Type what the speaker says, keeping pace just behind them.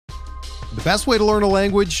The best way to learn a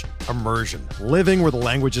language? Immersion. Living where the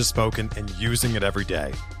language is spoken and using it every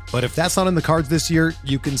day. But if that's not in the cards this year,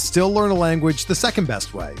 you can still learn a language the second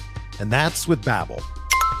best way, and that's with Babbel.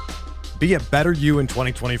 Be a better you in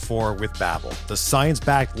 2024 with Babbel, the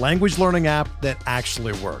science-backed language learning app that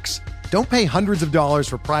actually works. Don't pay hundreds of dollars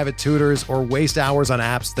for private tutors or waste hours on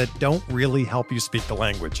apps that don't really help you speak the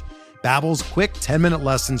language. Babbel's quick 10-minute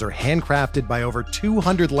lessons are handcrafted by over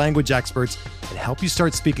 200 language experts and help you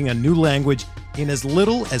start speaking a new language in as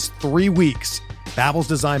little as 3 weeks. Babbel's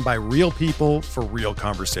designed by real people for real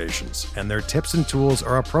conversations, and their tips and tools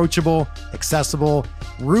are approachable, accessible,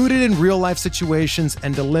 rooted in real-life situations,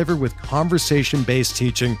 and delivered with conversation-based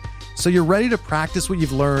teaching, so you're ready to practice what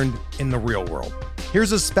you've learned in the real world.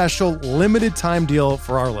 Here's a special limited-time deal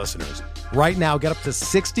for our listeners. Right now, get up to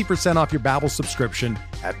 60% off your Babbel subscription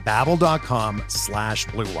at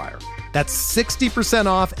babbel.com/Blue Wire. That's 60%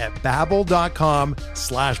 off at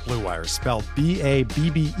babbel.com/Blue Wire, spelled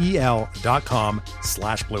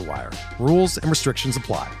BABBEL.com/Blue Wire. Rules and restrictions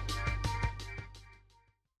apply.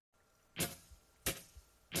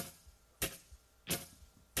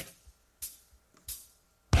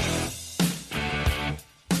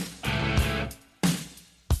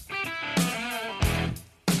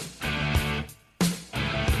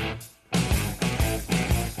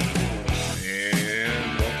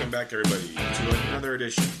 Everybody to another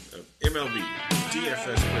edition of MLB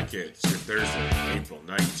DFS Quick Hits, your Thursday, April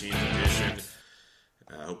 19th edition.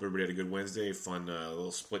 I hope everybody had a good Wednesday, fun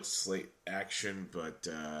little split slate action, but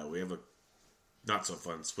we have a not so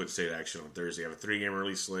fun split slate action on Thursday. We have a 3-game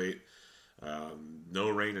early slate. No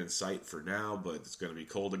rain in sight for now, but it's going to be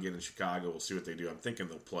cold again in Chicago. We'll see what they do. I'm thinking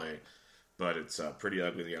they'll play, but it's pretty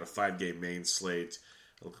ugly. They got a 5-game main slate.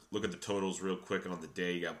 Look at the totals real quick on the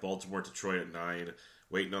day. You got Baltimore, Detroit at 9.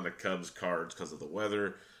 Waiting on the Cubs cards because of the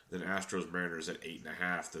weather. Then Astros, Mariners at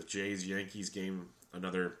 8.5. The Jays, Yankees game,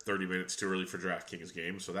 another 30 minutes too early for DraftKings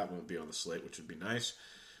game, so that won't be on the slate, which would be nice.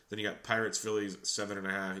 Then you got Pirates, Phillies,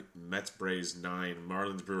 7.5. Mets, Braves, 9.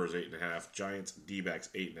 Marlins, Brewers, 8.5. Giants, D-backs,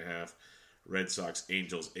 8.5. Red Sox,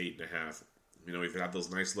 Angels, 8.5. You know, we've had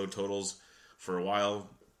those nice low totals for a while.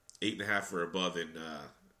 8.5 or above in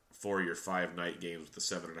 4 of your 5 night games with the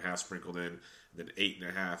 7.5 sprinkled in. Then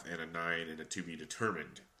 8.5 and a 9 and a to be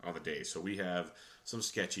determined on the day. So we have some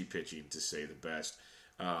sketchy pitching, to say the best.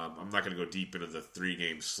 I'm not going to go deep into the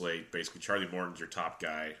 3-game slate. Basically, Charlie Morton's your top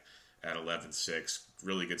guy at 11-6.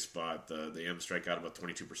 Really good spot. The M strike out about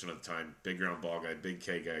 22% of the time. Big ground ball guy, big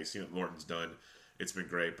K guy. You see what Morton's done. It's been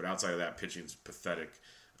great. But outside of that, pitching's pathetic.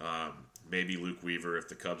 Maybe Luke Weaver if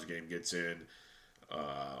the Cubs game gets in.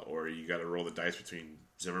 Or you got to roll the dice between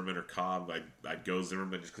Zimmerman or Cobb. I'd go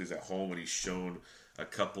Zimmerman just because he's at home and he's shown a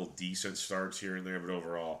couple decent starts here and there, but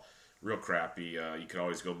overall, real crappy. You could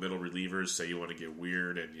always go middle relievers. Say you want to get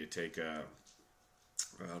weird and you take a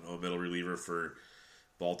middle reliever for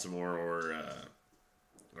Baltimore or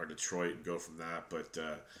Detroit and go from that. But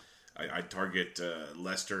I'd target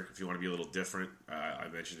Leicester if you want to be a little different. I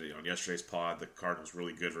mentioned it on yesterday's pod. The Cardinals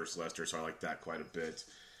really good versus Leicester, so I like that quite a bit.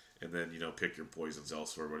 And then, pick your poisons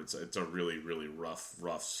elsewhere. But it's a really, really rough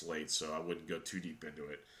slate, so I wouldn't go too deep into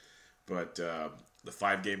it. But the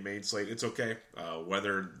 5-game main slate, it's okay.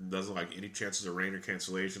 Weather doesn't look like any chances of rain or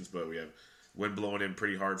cancellations, but we have wind blowing in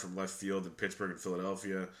pretty hard from left field in Pittsburgh and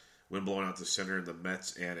Philadelphia. Wind blowing out the center in the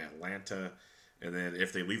Mets and Atlanta. And then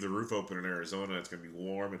if they leave the roof open in Arizona, it's going to be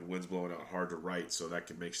warm and wind's blowing out hard to right, so that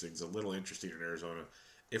can make things a little interesting in Arizona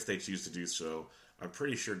if they choose to do so. I'm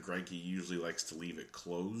pretty sure Greinke usually likes to leave it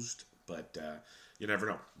closed, but you never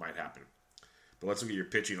know. Might happen. But let's look at your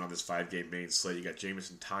pitching on this 5-game main slate. You got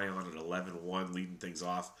Jameson Taillon at 11-1 leading things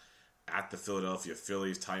off at the Philadelphia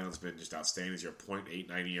Phillies. Taillon's been just outstanding. He's your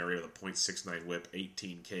 .89 ERA with a .69 whip,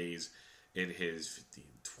 18 Ks in his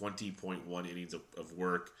 20.1 innings of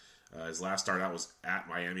work. His last start out was at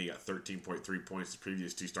Miami. He got 13.3 points. His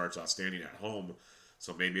previous 2 starts outstanding at home.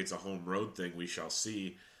 So maybe it's a home road thing. We shall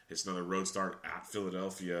see. It's another road start at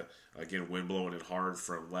Philadelphia. Again, wind blowing in hard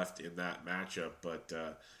from left in that matchup. But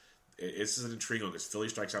this is an intriguing one because Philly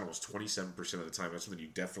strikes out almost 27% of the time. That's something you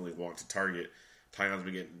definitely want to target. Taillon's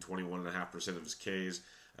been getting 21.5% of his Ks.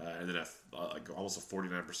 And then almost a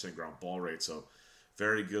 49% ground ball rate. So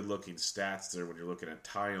very good-looking stats there when you're looking at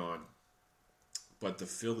Taillon. But the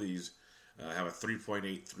Phillies have a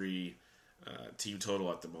 3.83 team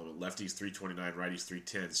total at the moment. Lefties 329, righties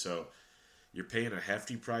 310. So you're paying a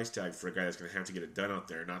hefty price tag for a guy that's going to have to get it done out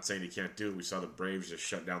there. Not saying he can't do it. We saw the Braves just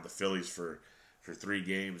shut down the Phillies for 3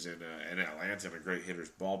 games in Atlanta in a great hitter's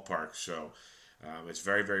ballpark. So it's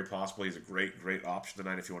very, very possible. He's a great option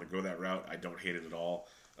tonight if you want to go that route. I don't hate it at all.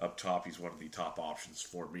 Up top, he's one of the top options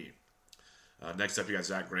for me. Next up, you got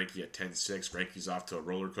Zach Greinke at 10-6. Greinke's off to a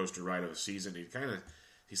roller coaster ride of a season.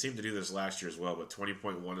 He seemed to do this last year as well, but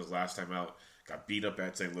 20.1 his last time out. Got beat up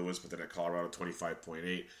at St. Louis, but then at Colorado,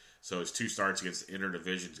 25.8. So his 2 starts against the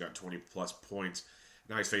inter-division, he's got 20-plus points.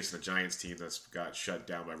 Now he's facing a Giants team that's got shut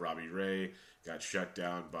down by Robbie Ray, got shut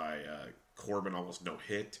down by Corbin, almost no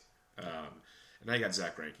hit. And now you got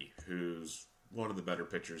Zach Greinke, who's one of the better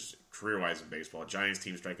pitchers career-wise in baseball. Giants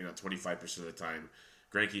team striking out 25% of the time.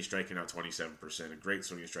 Greinke striking out 27%. A great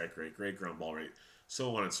swinging strike rate, great ground ball rate,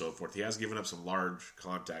 so on and so forth. He has given up some large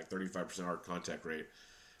contact, 35% hard contact rate.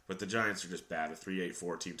 But the Giants are just bad. A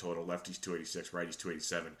 3.84 team total. Lefties 286, righties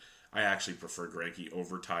 287. I actually prefer Greinke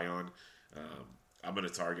over Taillon. I'm going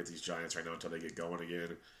to target these Giants right now until they get going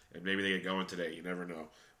again. And maybe they get going today. You never know.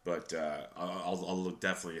 But I'll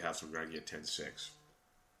definitely have some Greinke at 10-6.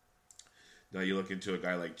 Now you look into a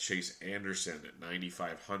guy like Chase Anderson at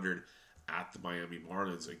 9,500 at the Miami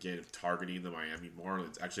Marlins. Again, targeting the Miami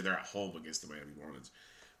Marlins. Actually, they're at home against the Miami Marlins.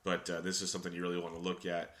 But this is something you really want to look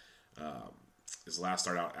at. His last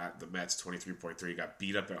start out at the Mets, 23.3. Got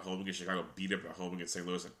beat up at home against Chicago, beat up at home against St.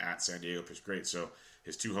 Louis, and at San Diego pitched great. So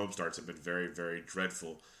his 2 home starts have been very, very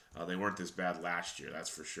dreadful. They weren't this bad last year, that's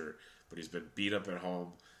for sure. But he's been beat up at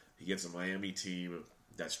home. He gets a Miami team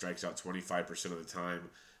that strikes out 25% of the time.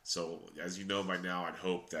 So as you know by now, I'd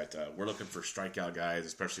hope that we're looking for strikeout guys,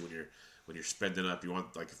 especially when you're spending up. You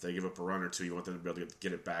want, like, if they give up a run or two, you want them to be able to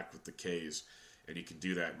get it back with the K's. And you can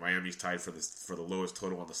do that. Miami's tied for the lowest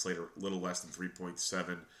total on the slate, a little less than 3.7.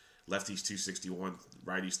 Lefties 261,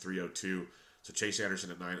 righties 302. So Chase Anderson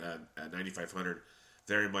at 9,500,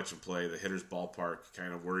 very much in play. The hitter's ballpark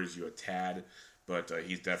kind of worries you a tad, but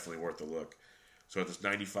he's definitely worth a look. So at this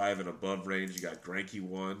 95 and above range, you got Greinke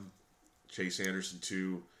 1, Chase Anderson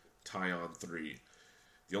 2, Taillon 3.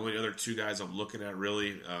 The only other 2 guys I'm looking at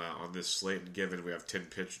really on this slate, and given we have 10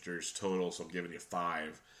 pitchers total, so I'm giving you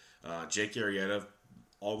 5. Jake Arrieta,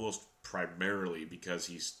 almost primarily because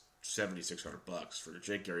he's $7,600 for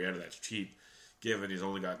Jake Arrieta. That's cheap, given he's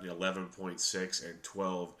only got 11.6 and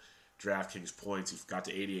 12 DraftKings points. He got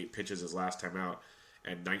to 88 pitches his last time out,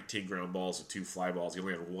 and 19 ground balls and 2 fly balls. He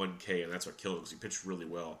only had 1 K, and that's what killed him because he pitched really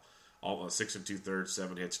well. 6 2/3,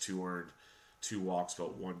 7 hits, 2 earned, 2 walks,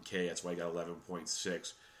 about 1 K. That's why he got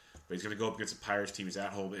 11.6. But he's going to go up against the Pirates team. He's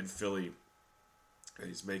at home in Philly, and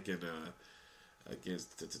he's making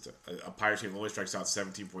against a Pirates team that only strikes out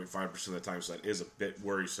 17.5% of the time, so that is a bit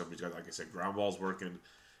worrisome. He's got, like I said, ground balls working.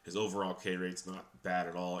 His overall K rate's not bad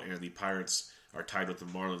at all, and the Pirates are tied with the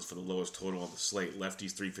Marlins for the lowest total on the slate.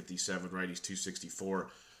 Lefties 357, righties 264.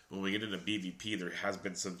 When we get into BVP, there has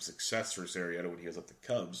been some success for Arrieta when he was at the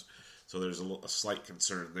Cubs, so there's a slight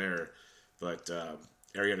concern there. But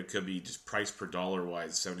Arrieta could be just price per dollar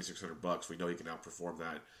wise, $7,600. We know he can outperform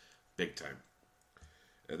that big time.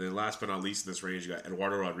 And then last but not least in this range, you got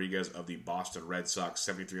Eduardo Rodriguez of the Boston Red Sox,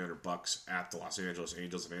 $7,300 at the Los Angeles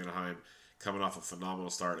Angels of Anaheim, coming off a phenomenal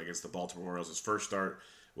start against the Baltimore Orioles. His first start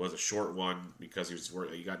was a short one because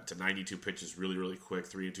he got to 92 pitches really, really quick,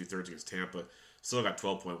 3 2/3 against Tampa. Still got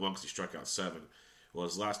 12.1 because he struck out 7. Well,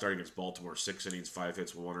 his last start against Baltimore, 6 innings, 5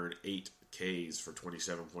 hits, 108 Ks for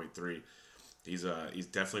 27.3. He's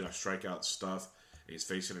definitely got strikeout stuff. And he's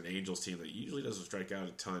facing an Angels team that usually doesn't strike out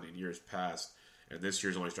a ton in years past. And this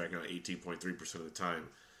year's only striking out 18.3% of the time.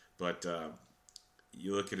 But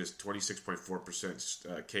you look at his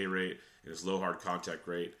 26.4% K rate and his low hard contact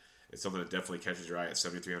rate. It's something that definitely catches your eye at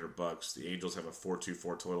 $7,300. The Angels have a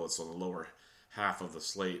 4.24 total. It's on the lower half of the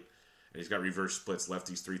slate. And he's got reverse splits,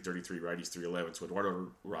 lefties 333, righties 311. So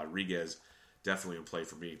Eduardo Rodriguez definitely in play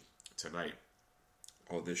for me tonight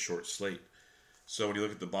on this short slate. So when you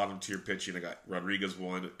look at the bottom tier pitching, I got Rodriguez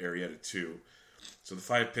 1, Arrieta 2. So the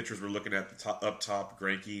 5 pitchers we're looking at, up top,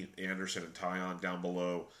 Greinke, Anderson, and Taillon. Down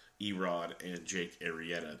below, Erod and Jake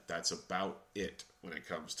Arrieta. That's about it when it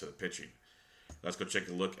comes to pitching. Let's go take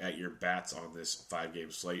a look at your bats on this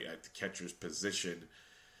 5-game slate at the catcher's position.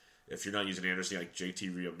 If you're not using Anderson, like JT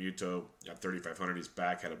Realmuto at 3,500, he's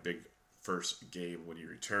back. Had a big first game when he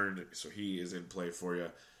returned, so he is in play for you.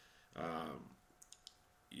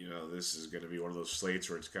 This is going to be one of those slates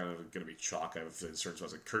where it's kind of going to be chalk. I have a feeling certain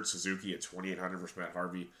spots like Kurt Suzuki at 2,800 versus Matt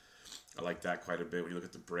Harvey. I like that quite a bit. When you look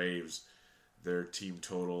at the Braves, their team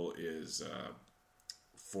total is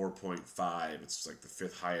 4.5. It's like the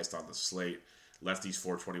 5th highest on the slate. Lefties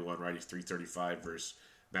 421, righties 335 versus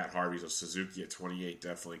Matt Harvey. So Suzuki at 28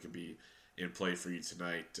 definitely could be in play for you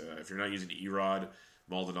tonight. If you're not using Erod,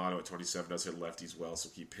 Maldonado at 27 does hit lefties well, so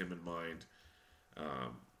keep him in mind.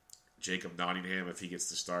 Jacob Nottingham, if he gets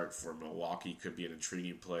to start for Milwaukee, could be an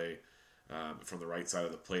intriguing play from the right side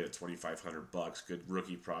of the plate at $2,500. Good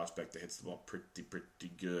rookie prospect that hits the ball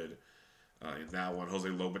pretty good. in that one. Jose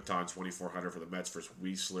Lobaton, 2,400 for the Mets versus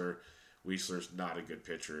Weisler. Weisler's not a good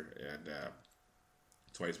pitcher, and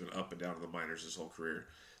that's why he's been up and down in the minors his whole career.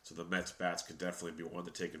 So the Mets bats could definitely be one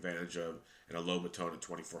to take advantage of, and a Lobaton at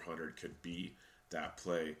 2,400 could be that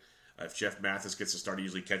play. If Jeff Mathis gets to start, he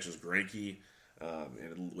usually catches Greinke,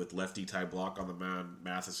 and with lefty Ty Blach on the mound,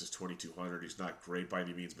 Mathis is 2,200. He's not great by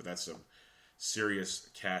any means, but that's some serious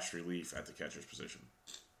cash relief at the catcher's position.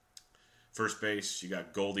 First base, you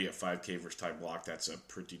got Goldie at 5K versus Ty Blach. That's a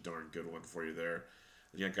pretty darn good one for you there.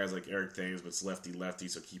 You got guys like Eric Thames, but it's lefty-lefty,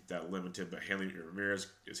 so keep that limited. But Hanley Ramirez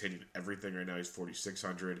is hitting everything right now. He's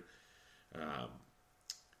 4,600.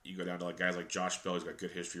 You go down to like guys like Josh Bell. He's got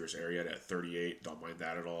good history versus Arrieta at 38. Don't mind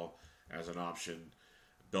that at all as an option.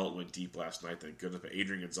 Belt went deep last night, thank goodness. But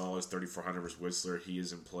Adrian Gonzalez, 3,400 versus Whistler. He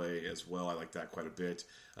is in play as well. I like that quite a bit.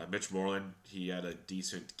 Mitch Moreland, he had a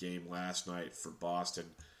decent game last night for Boston.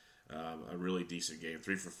 A really decent game.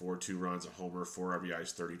 3 for 4, 2 runs, a homer, 4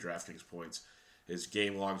 RBIs, 30 DraftKings points. His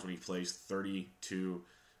game logs when he plays 32,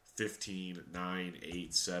 15, 9,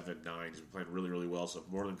 8, 7, 9. He's been playing really, really well. So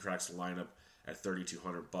if Moreland cracks the lineup at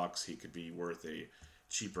 $3,200, he could be worth a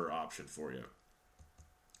cheaper option for you.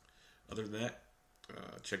 Other than that,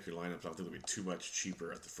 check your lineups. I don't think it'll be too much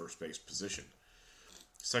cheaper at the first base position.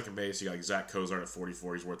 Second base, you got Zach Cozart at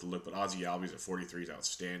 44. He's worth a look, but Ozzie Albies at 43 is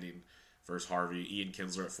outstanding versus Harvey. Ian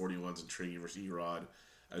Kinsler at 41 is intriguing versus Erod.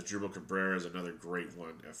 Drupal Cabrera is another great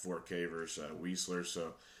one at 4K versus Weisler.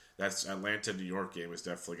 So that's Atlanta-New York game is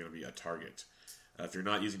definitely going to be a target. If you're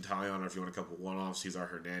not using Taillon or if you want a couple one-offs, Cesar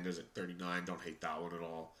Hernandez at 39. Don't hate that one at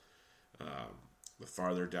all. The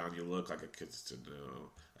farther down you look, like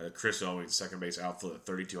a Chris Owings, second base outfield at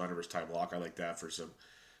 3,200 versus Ty Blach. I like that for some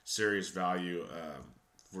serious value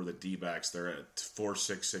for the D-backs. They're at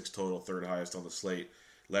 466 total, third highest on the slate.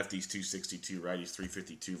 Lefties 262, righties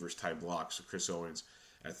 352 versus Ty Blach. So Chris Owings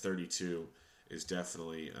at 32 is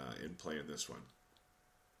definitely in play in this one.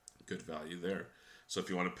 Good value there. So if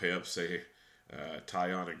you want to pay up, say,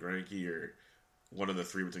 Taillon and Greinke, or one of the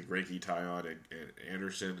three between Greinke, Taillon, and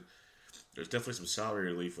Anderson, there's definitely some salary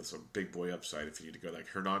relief with some big boy upside if you need to go. Like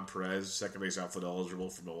Hernan Perez, second base outfield eligible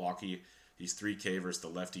for Milwaukee. He's 3K versus the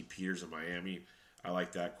lefty Peters in Miami. I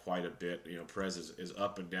like that quite a bit. You know, Perez is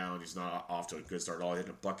up and down. He's not off to a good start at all.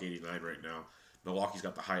 Hitting $1.89 right now. Milwaukee's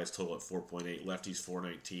got the highest total at 4.8. Lefties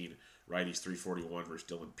 419. Righties 341 versus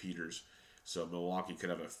Dylan Peters. So Milwaukee could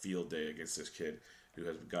have a field day against this kid who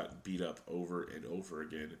has gotten beat up over and over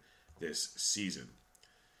again this season.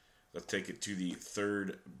 Let's take it to the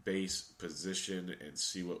third base position and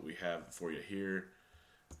see what we have for you here.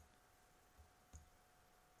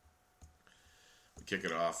 We kick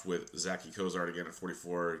it off with Zachy Cozart again at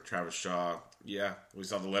 44. Travis Shaw, yeah, we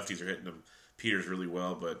saw the lefties are hitting him. Peters really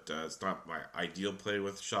well, but it's not my ideal play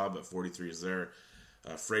with Shaw, but 43 is there.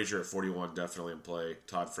 Frazier at 41, definitely in play.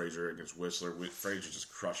 Todd Frazier against Whistler. Frazier just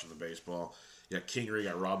crushing the baseball. Yeah, Kingery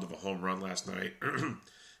got robbed of a home run last night.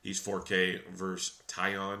 He's 4K versus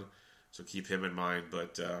Taillon, so keep him in mind.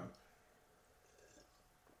 But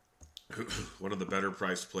one of the better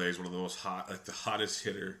priced plays, one of the most hot, like the hottest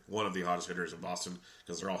hitter, one of the hottest hitters in Boston,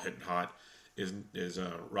 because they're all hitting hot, is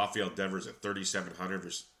Rafael Devers at 3,700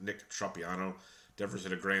 versus Nick Tropiano. Devers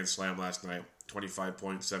hit a grand slam last night, 25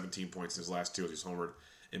 points, 17 points in his last two as he's homered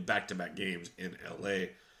in back-to-back games in LA.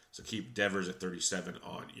 So keep Devers at 37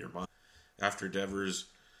 on your mind. After Devers,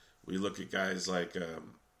 we look at guys like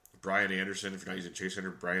Brian Anderson. If you're not using Chase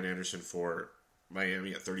Center, Brian Anderson for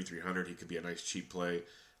Miami at 3,300. He could be a nice cheap play.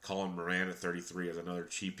 Colin Moran at 33 is another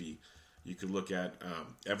cheapie. You could look at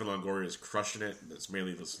Evan Longoria is crushing it. It's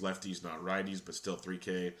mainly those lefties, not righties, but still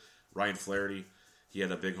 3K. Ryan Flaherty, he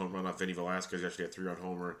had a big home run off Vinny Velasquez yesterday, a 3-run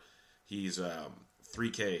homer. He's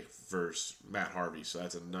 3K versus Matt Harvey, so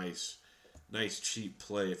that's a nice cheap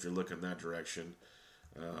play if you're looking that direction.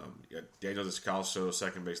 You got Daniel Descalso,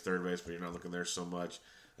 second base, third base, but you're not looking there so much.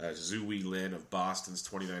 Zui Lin of Boston's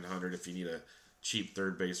 2,900 if you need a cheap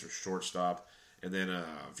third base or shortstop. And then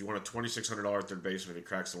if you want a $2,600 third baseman, he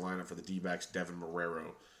cracks the lineup for the D-backs, Devin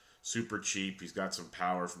Marrero. Super cheap. He's got some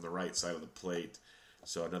power from the right side of the plate.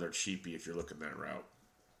 So another cheapie if you're looking that route.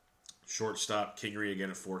 Shortstop, Kingery again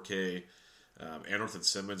at 4K. Andrelton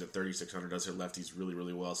Simmons at 3,600 does hit lefties really,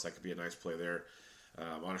 really well, so that could be a nice play there.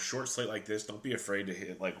 On a short slate like this, don't be afraid to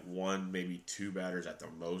hit like one, maybe two batters at the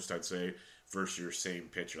most, I'd say, versus your same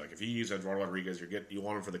pitcher. Like if you use Eduardo Rodriguez, you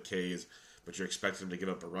want him for the Ks, but you're expecting him to give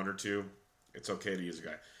up a run or two, it's okay to use a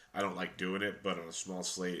guy. I don't like doing it, but on a small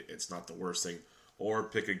slate, it's not the worst thing. Or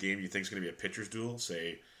pick a game you think is going to be a pitcher's duel.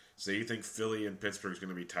 Say you think Philly and Pittsburgh is going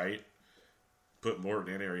to be tight, put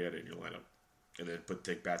Morton and Arrieta in your lineup, and then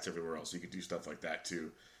take bats everywhere else. You could do stuff like that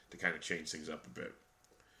too to kind of change things up a bit.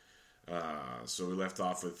 So we left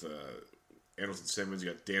off with Andrelton Simmons.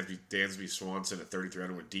 You got Dansby Swanson at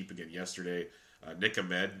 3,300, went deep again yesterday. Nick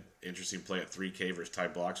Ahmed, interesting play at 3K versus Ty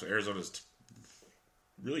Block. So Arizona's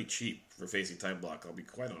really cheap for facing Ty Block. I'll be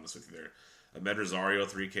quite honest with you there. Ahmed Rosario,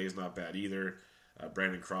 3K is not bad either.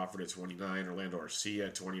 Brandon Crawford at 29. Orlando Arcia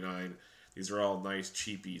at 29. These are all nice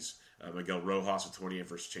cheapies. Miguel Rojas at 28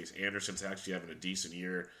 versus Chase Anderson's actually having a decent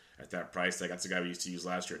year at that price tag. That's the guy we used to use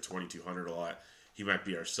last year at 2,200 a lot. He might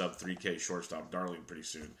be our sub 3K shortstop darling pretty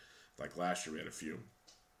soon. Like last year, we had a few.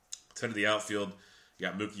 10 to the outfield. You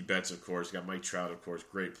got Mookie Betts, of course. You got Mike Trout, of course.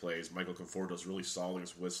 Great plays. Michael Conforto's really solid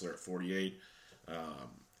against Whistler at 48.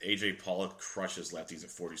 AJ Pollock crushes lefties at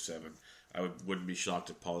 47. I wouldn't be shocked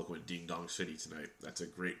if Pollock went Ding Dong City tonight. That's a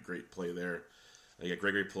great, great play there. You got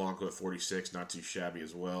Gregory Polanco at 46, not too shabby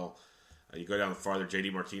as well. You go down farther,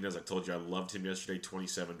 JD Martinez, I told you I loved him yesterday.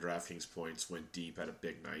 27 DraftKings points, went deep, had a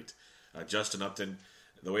big night. Justin Upton,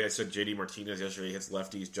 the way I said JD Martinez yesterday hits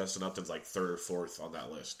lefties, Justin Upton's like third or fourth on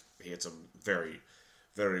that list. He hits them very,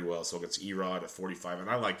 very well. So against Erod at 45, and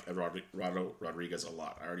I like Eduardo Rodriguez a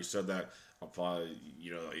lot. I already said that. I'll probably,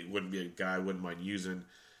 it wouldn't be a guy I wouldn't mind using.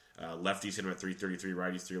 Lefties hit him at 333,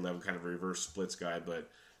 righties 311, kind of a reverse splits guy, but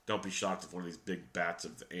don't be shocked if one of these big bats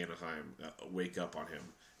of Anaheim wake up on him.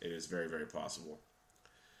 It is very, very possible.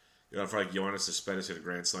 For like Yoenis Cespedes hit a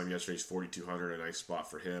grand slam yesterday. He's 4,200, a nice spot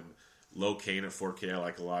for him. Low Kane at 4K, I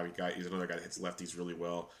like a lot. He's another guy that hits lefties really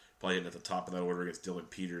well. Probably hitting at the top of that order against Dylan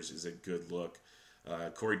Peters is a good look.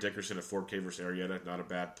 Corey Dickerson at 4K versus Arrieta, not a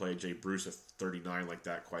bad play. Jay Bruce at 39, like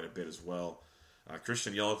that quite a bit as well.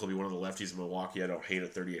 Christian Yelich will be one of the lefties in Milwaukee. I don't hate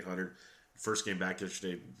at 3,800. First game back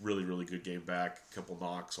yesterday, really, really good game back. A couple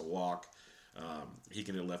knocks, a walk. He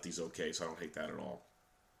can hit lefties okay, so I don't hate that at all.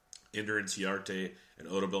 Ender Inciarte and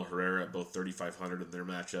Odubel Herrera at both 3,500 in their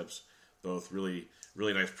matchups. Both really,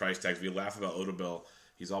 really nice price tags. We laugh about Odubel.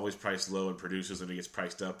 He's always priced low and produces, and he gets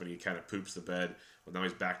priced up, and he kind of poops the bed. Well, now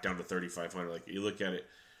he's back down to 3,500. Like, you look at it.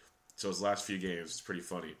 So his last few games, it's pretty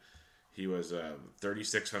funny. He was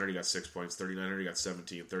 3,600, he got 6 points. 3,900, he got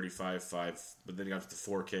 17. 35, 5. But then he got to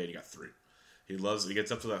 4K, and he got 3. He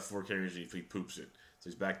gets up to that 4K range, and he poops it. So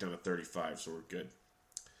he's back down to 35, so we're good.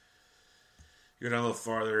 You go down a little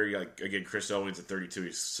farther, you got, again, Chris Owens at 32.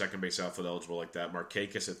 He's second base outfield eligible like that.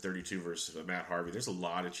 Markakis at 32 versus Matt Harvey. There's a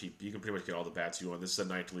lot of cheap. You can pretty much get all the bats you want. This is a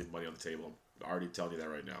night to leave money on the table. I'm already telling you that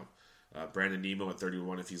right now. Brandon Nemo at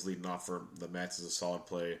 31, if he's leading off for the Mets, is a solid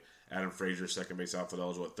play. Adam Frazier, second base outfield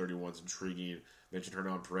eligible at 31 is intriguing. Mentioned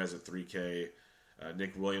Hernan Perez at 3K.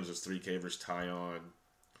 Nick Williams is 3K versus Tyon.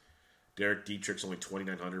 Derek Dietrich's only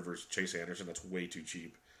 2,900 versus Chase Anderson. That's way too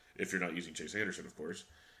cheap if you're not using Chase Anderson, of course.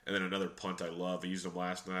 And then another punt I love. I used him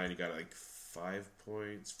last night. He got like 4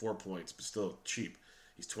 points, but still cheap.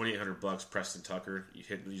 He's $2,800. Preston Tucker, he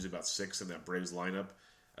hit usually about 6 in that Braves lineup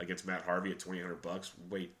against Matt Harvey at $2,800.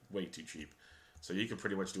 Way too cheap. So you can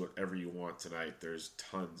pretty much do whatever you want tonight. There's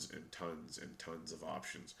tons and tons and tons of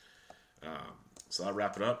options. So I'll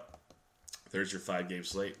wrap it up. There's your 5-game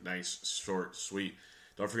slate. Nice, short, sweet.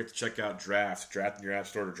 Don't forget to check out Draft. Draft in your app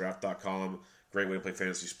store or draft.com. Great way to play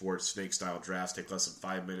fantasy sports. Snake-style drafts. Take less than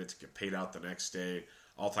 5 minutes. Get paid out the next day.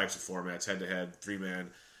 All types of formats. Head-to-head. 3-man,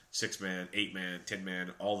 6-man, 8-man,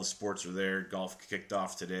 10-man. All the sports are there. Golf kicked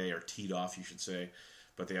off today, or teed off, you should say.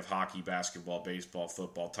 But they have hockey, basketball, baseball,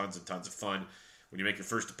 football. Tons and tons of fun. When you make your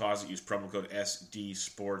first deposit, use promo code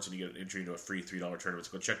SDSports, and you get an entry into a free $3 tournament.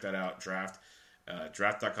 So go check that out. Draft.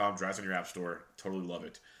 Draft.com. Draft in your app store. Totally love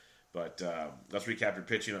it. But let's recap your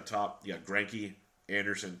pitching up top. You got Greinke,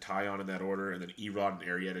 Anderson, Tyon in that order, and then Erod and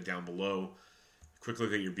Arrieta down below. Quick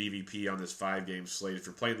look at your BVP on this 5-game slate. If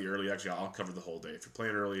you're playing the early, actually, I'll cover the whole day. If you're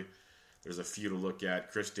playing early, there's a few to look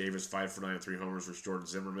at. Chris Davis, 5 for 9 and 3 homers versus Jordan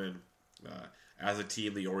Zimmerman. As a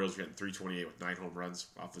team, the Orioles are getting 328 with 9 home runs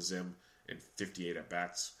off of Zim and 58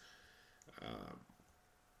 at-bats.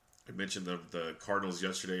 I mentioned the Cardinals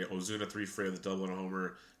yesterday. Ozuna, 3 for 8 with a double and a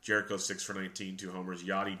homer. Jericho, 6 for 19, 2 homers.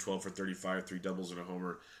 Yachty, 12 for 35, 3 doubles and a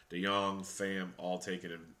homer. DeYoung, Pham, all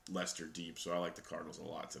taken, and Lester deep. So I like the Cardinals a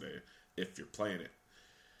lot today if you're playing it.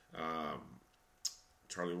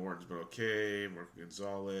 Charlie Warren's been okay. Marco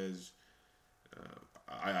Gonzalez.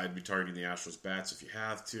 I'd be targeting the Astros bats if you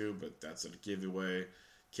have to, but that's a giveaway.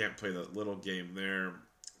 Can't play that little game there.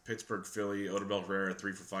 Pittsburgh, Philly. Odubel Herrera,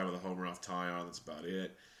 3 for 5 with a homer off Tyon. That's about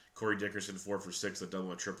it. Corey Dickerson, 4 for 6, a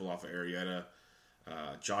double and a triple off of Arrieta.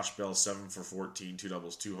 Josh Bell, 7 for 14, 2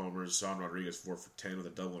 doubles, 2 homers. Son Rodriguez, 4 for 10 with a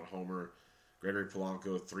double and a homer. Gregory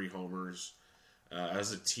Polanco, 3 homers.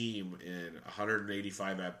 As a team, in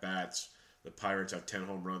 185 at-bats, the Pirates have 10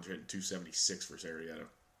 home runs, hitting 276 versus Arrieta.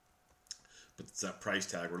 But it's that price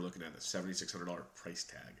tag we're looking at, the $7,600 price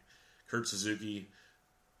tag. Kurt Suzuki,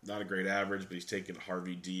 not a great average, but he's taken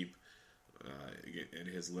Harvey deep in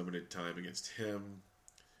his limited time against him.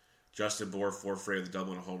 Justin Bohr, 4 for 8 of the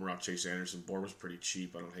double and a homer off Chase Anderson. Bohr was pretty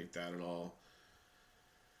cheap. I don't hate that at all.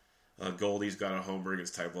 Goldie's got a homer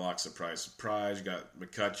against Ty Block. Surprise, surprise. You got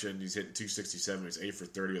McCutcheon. He's hitting 267. He's 8 for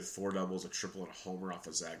 30 with 4 doubles, a triple, and a homer off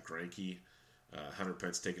of Zach Greinke. Hunter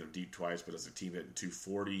Pence taking him deep twice, but as a team hitting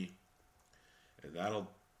 240. And that'll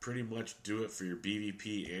pretty much do it for your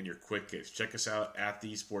BVP and your quick hits. Check us out at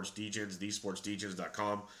TheSportsDegens,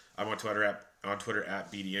 TheSportsDegens.com. I'm on Twitter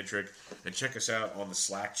at BDintric. And check us out on the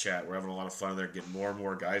Slack chat. We're having a lot of fun there, getting more and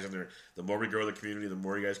more guys in there. The more we grow the community, the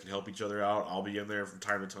more you guys can help each other out. I'll be in there from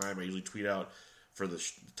time to time. I usually tweet out for the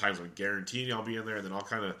times I'm guaranteeing I'll be in there, and then I'll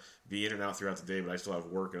kind of be in and out throughout the day, but I still have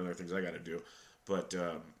work and other things I got to do. But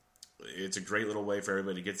it's a great little way for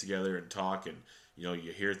everybody to get together and talk, and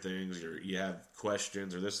you hear things, or you have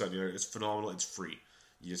questions, or this, that, and the other. It's phenomenal. It's free.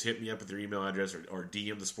 You just hit me up with their email address, or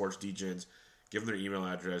DM the Sports Degens. Give them their email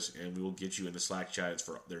address, and we will get you in the Slack chat.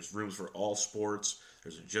 There's rooms for all sports.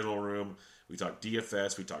 There's a general room. We talk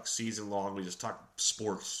DFS. We talk season long. We just talk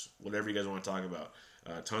sports, whatever you guys want to talk about.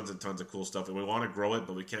 Tons and tons of cool stuff. And we want to grow it,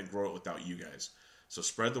 but we can't grow it without you guys. So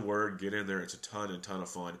spread the word. Get in there. It's a ton of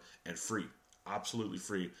fun and free. Absolutely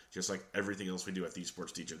free, just like everything else we do at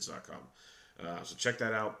TheSportsDegens.com. So check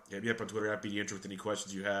that out. Hit me up on Twitter at BDintric with any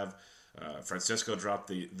questions you have. Francisco dropped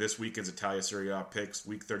this weekend's Italia Serie A picks,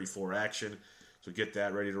 Week 34 action. So get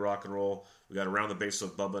that ready to rock and roll. We got Around the Base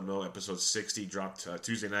with Bubba and Mo, episode 60, dropped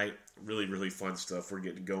Tuesday night. Really, really fun stuff. We're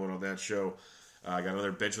getting going on that show. I got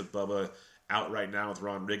another Bench with Bubba out right now with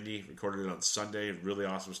Ron Rigney. Recorded it on Sunday. Really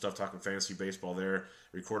awesome stuff talking fantasy baseball there.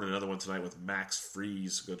 Recorded another one tonight with Max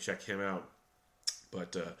Freeze. Go check him out.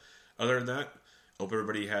 But other than that, hope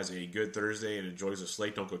everybody has a good Thursday and enjoys the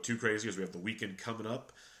slate. Don't go too crazy as we have the weekend coming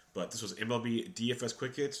up. But this was MLB DFS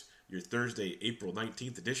Quick Hits, your Thursday, April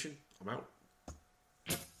 19th edition. I'm out.